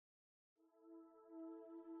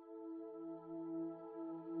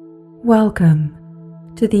Welcome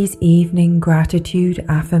to these evening gratitude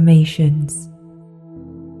affirmations.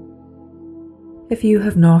 If you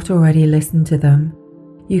have not already listened to them,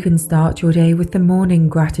 you can start your day with the morning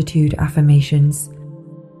gratitude affirmations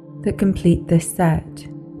that complete this set.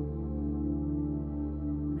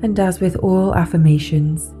 And as with all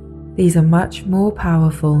affirmations, these are much more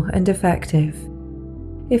powerful and effective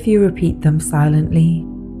if you repeat them silently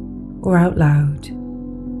or out loud.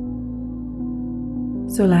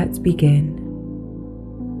 So let's begin.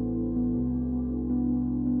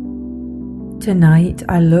 Tonight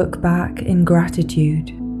I look back in gratitude.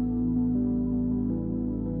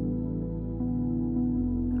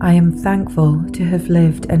 I am thankful to have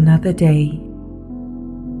lived another day.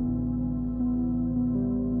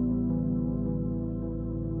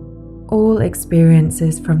 All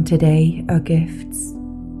experiences from today are gifts.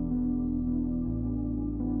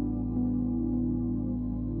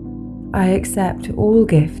 I accept all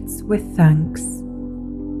gifts with thanks.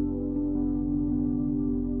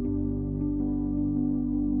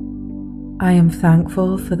 I am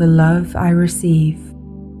thankful for the love I receive.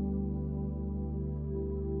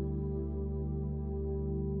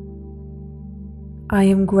 I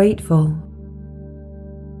am grateful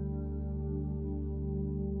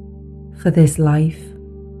for this life,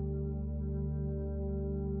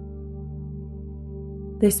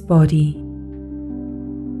 this body,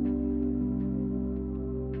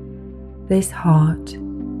 this heart,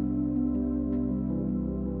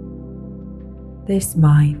 this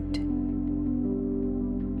mind,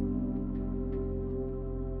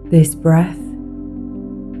 this breath,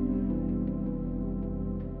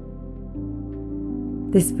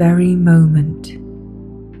 this very moment.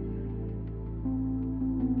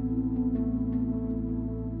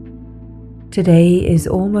 Today is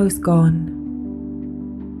almost gone.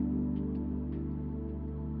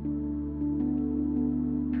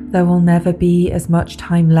 There will never be as much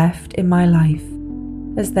time left in my life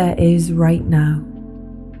as there is right now.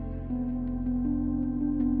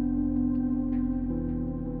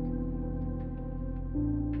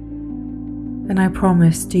 And I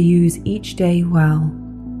promise to use each day well.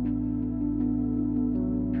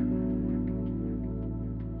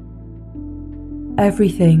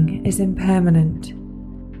 Everything is impermanent,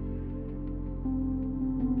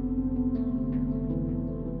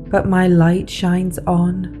 but my light shines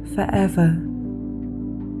on forever.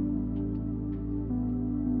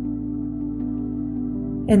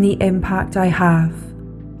 In the impact I have,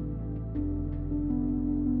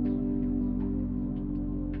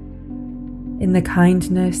 in the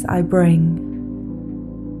kindness I bring,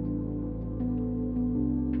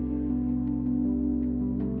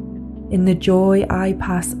 in the joy I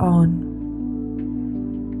pass on,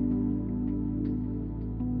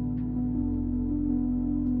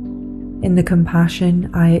 in the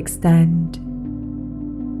compassion I extend,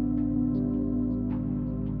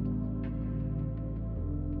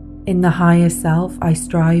 in the higher self I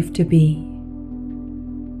strive to be,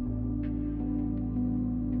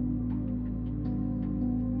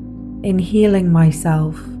 in healing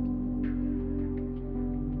myself,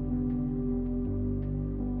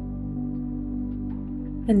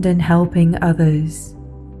 and in helping others.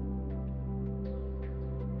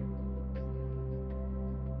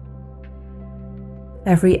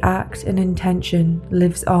 Every act and intention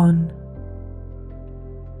lives on.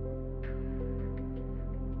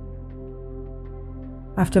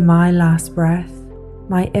 After my last breath,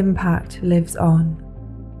 my impact lives on.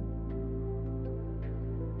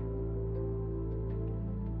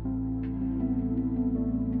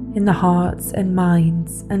 In the hearts and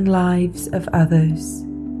minds and lives of others.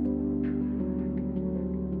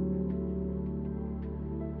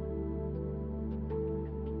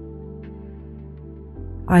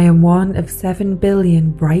 I am one of 7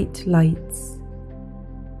 billion bright lights.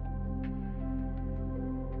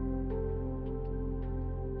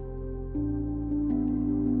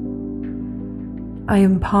 I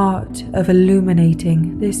am part of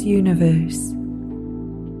illuminating this universe.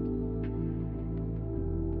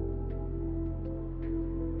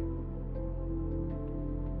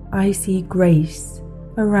 I see grace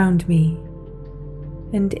around me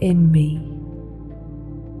and in me.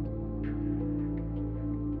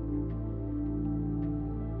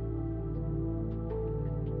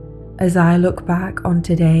 As I look back on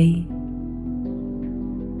today,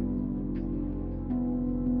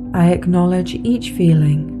 I acknowledge each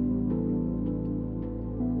feeling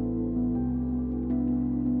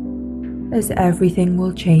as everything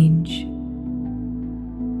will change.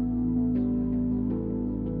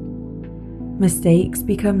 Mistakes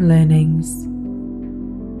become learnings.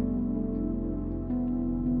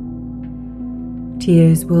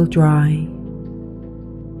 tears will dry.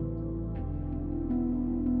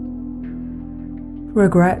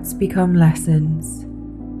 Regrets become lessons.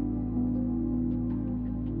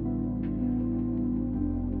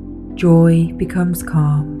 Joy becomes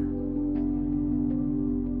calm.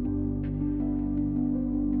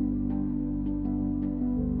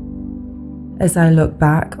 As I look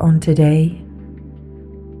back on today,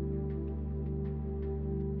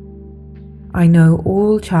 I know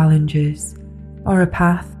all challenges are a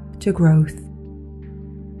path to growth.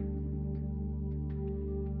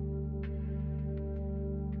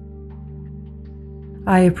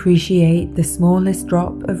 I appreciate the smallest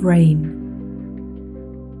drop of rain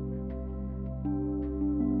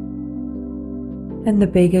and the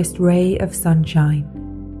biggest ray of sunshine.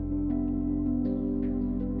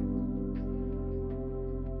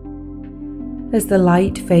 As the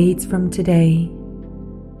light fades from today,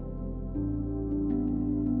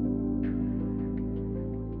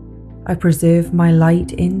 I preserve my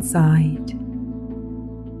light inside.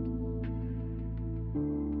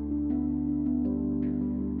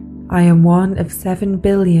 I am one of 7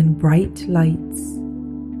 billion bright lights.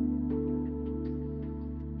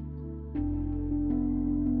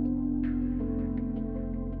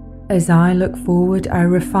 As I look forward, I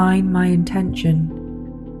refine my intention.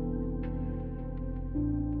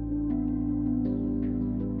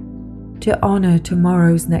 To honor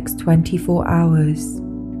tomorrow's next 24 hours.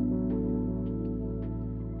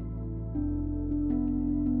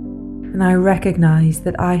 And I recognize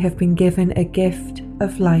that I have been given a gift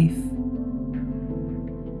of life.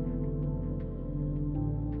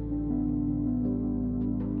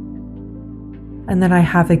 And that I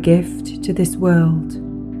have a gift to this world.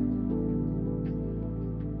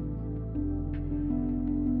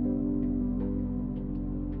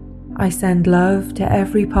 I send love to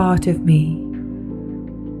every part of me.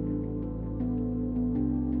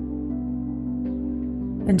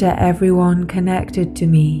 And to everyone connected to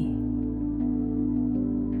me.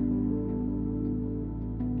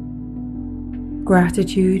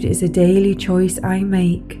 Gratitude is a daily choice I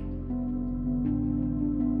make.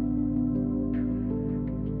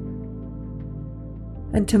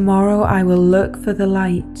 And tomorrow I will look for the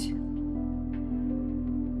light.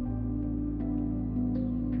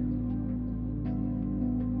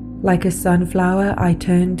 Like a sunflower, I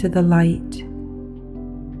turn to the light.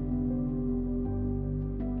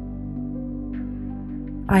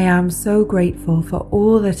 I am so grateful for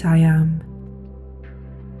all that I am.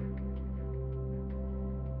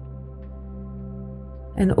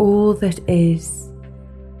 And all that is.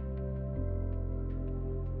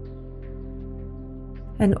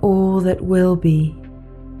 And all that will be.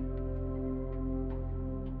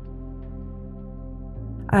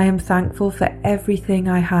 I am thankful for everything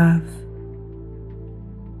I have.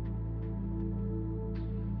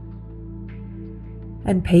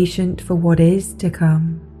 And patient for what is to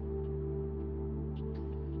come.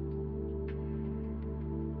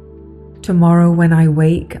 Tomorrow when I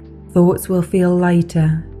wake, thoughts will feel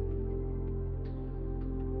lighter.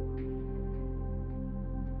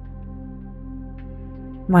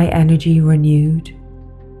 My energy renewed.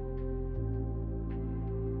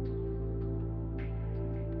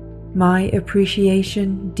 My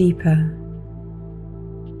appreciation deeper.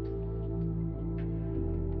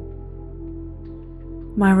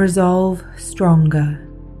 My resolve stronger.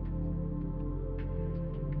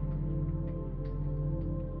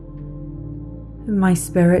 And my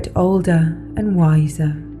spirit older and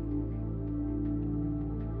wiser.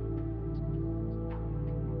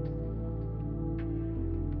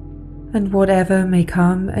 And whatever may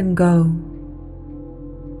come and go,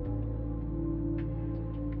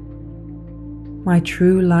 my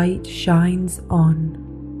true light shines on.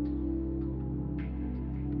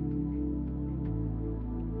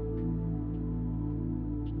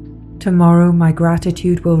 Tomorrow my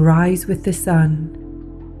gratitude will rise with the sun.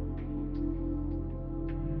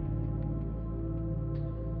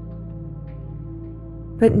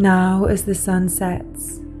 But now as the sun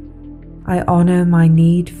sets, I honor my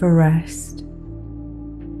need for rest.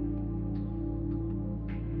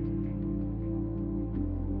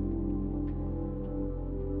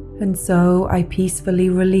 And so I peacefully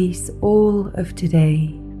release all of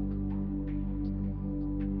today.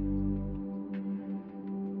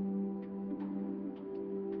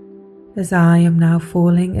 As I am now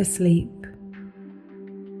falling asleep,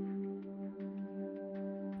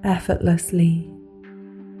 effortlessly,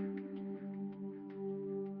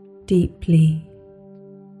 deeply,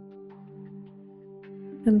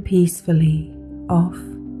 and peacefully off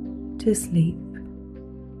to sleep.